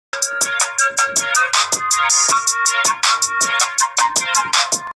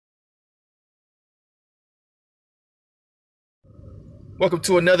Welcome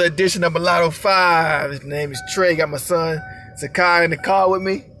to another edition of Mulatto 5. His name is Trey. Got my son Sakai in the car with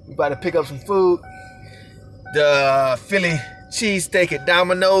me. We about to pick up some food. The Philly cheesesteak at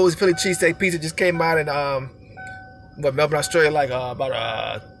Domino'S. Philly cheesesteak pizza just came out in Melbourne, Australia, like about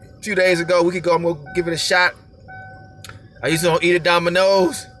a few days ago. We could go. I'm gonna give it a shot. I usually don't eat at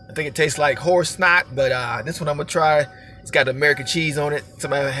Domino'S. I think it tastes like horse snot, but this one I'm gonna try. It's got the American cheese on it.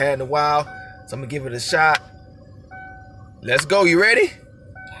 Something I haven't had in a while, so I'm gonna give it a shot. Let's go. You ready?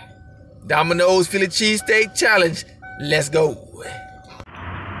 Domino'S Philly cheesesteak challenge. Let's go.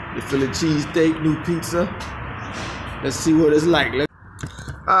 The Philly cheesesteak new pizza. Let's see what it's like.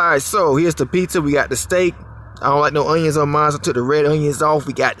 Alright, so here's the pizza. We got the steak. I don't like no onions on mine, so I took the red onions off.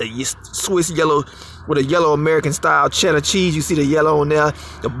 We got the Swiss yellow with a yellow American style cheddar cheese. You see the yellow on there,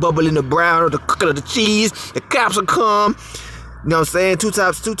 the bubble in the brown, or the cooking of the cheese, the capsicum. You know what I'm saying? Two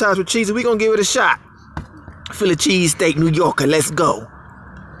types of cheese. We're gonna give it a shot. Philly cheesesteak New Yorker. Let's go.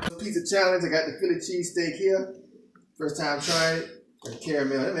 Pizza challenge. I got the Philly cheesesteak here. First time trying it. And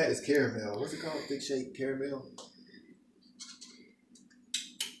caramel. I never had this caramel. What's it called? Thick shake caramel.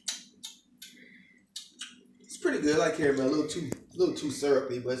 It's pretty good. I like caramel. A little too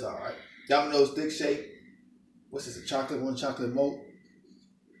syrupy, but it's alright. Domino'S thick shake. What's this? A chocolate one? Chocolate malt.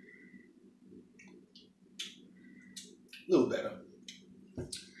 A little better.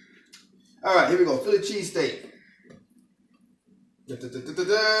 Alright, here we go. Philly cheesesteak. A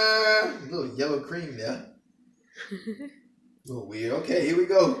little yellow cream there. A little weird. Okay, here we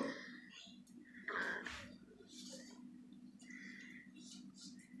go.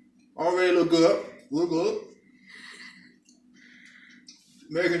 Already look good. Look good.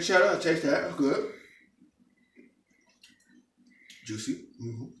 American cheddar, I taste that. That's good. Juicy.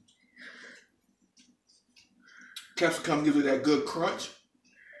 Capsicum gives it that good crunch.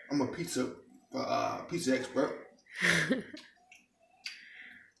 I'm a pizza expert.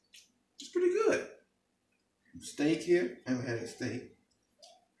 It's pretty good. Steak here. I haven't had a steak.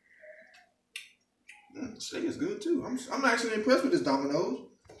 Steak is good too. I'm actually impressed with this Domino'S.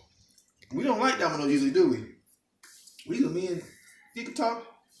 We don't like Domino'S usually, do we? We usually, me and you can talk.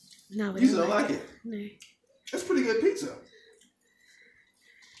 No, we usually don't like it. No. That's pretty good pizza.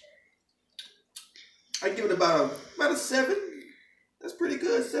 I give it about a 7. That's pretty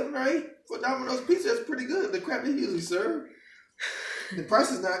good. 7 or 8 for Domino'S pizza. That's pretty good. The crap they usually serve. The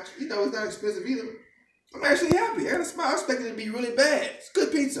price is not, it's not expensive either. I'm actually happy. I got a smile. I expected it to be really bad. It's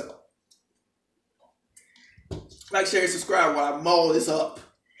good pizza. Like, share, and subscribe while I maul this up.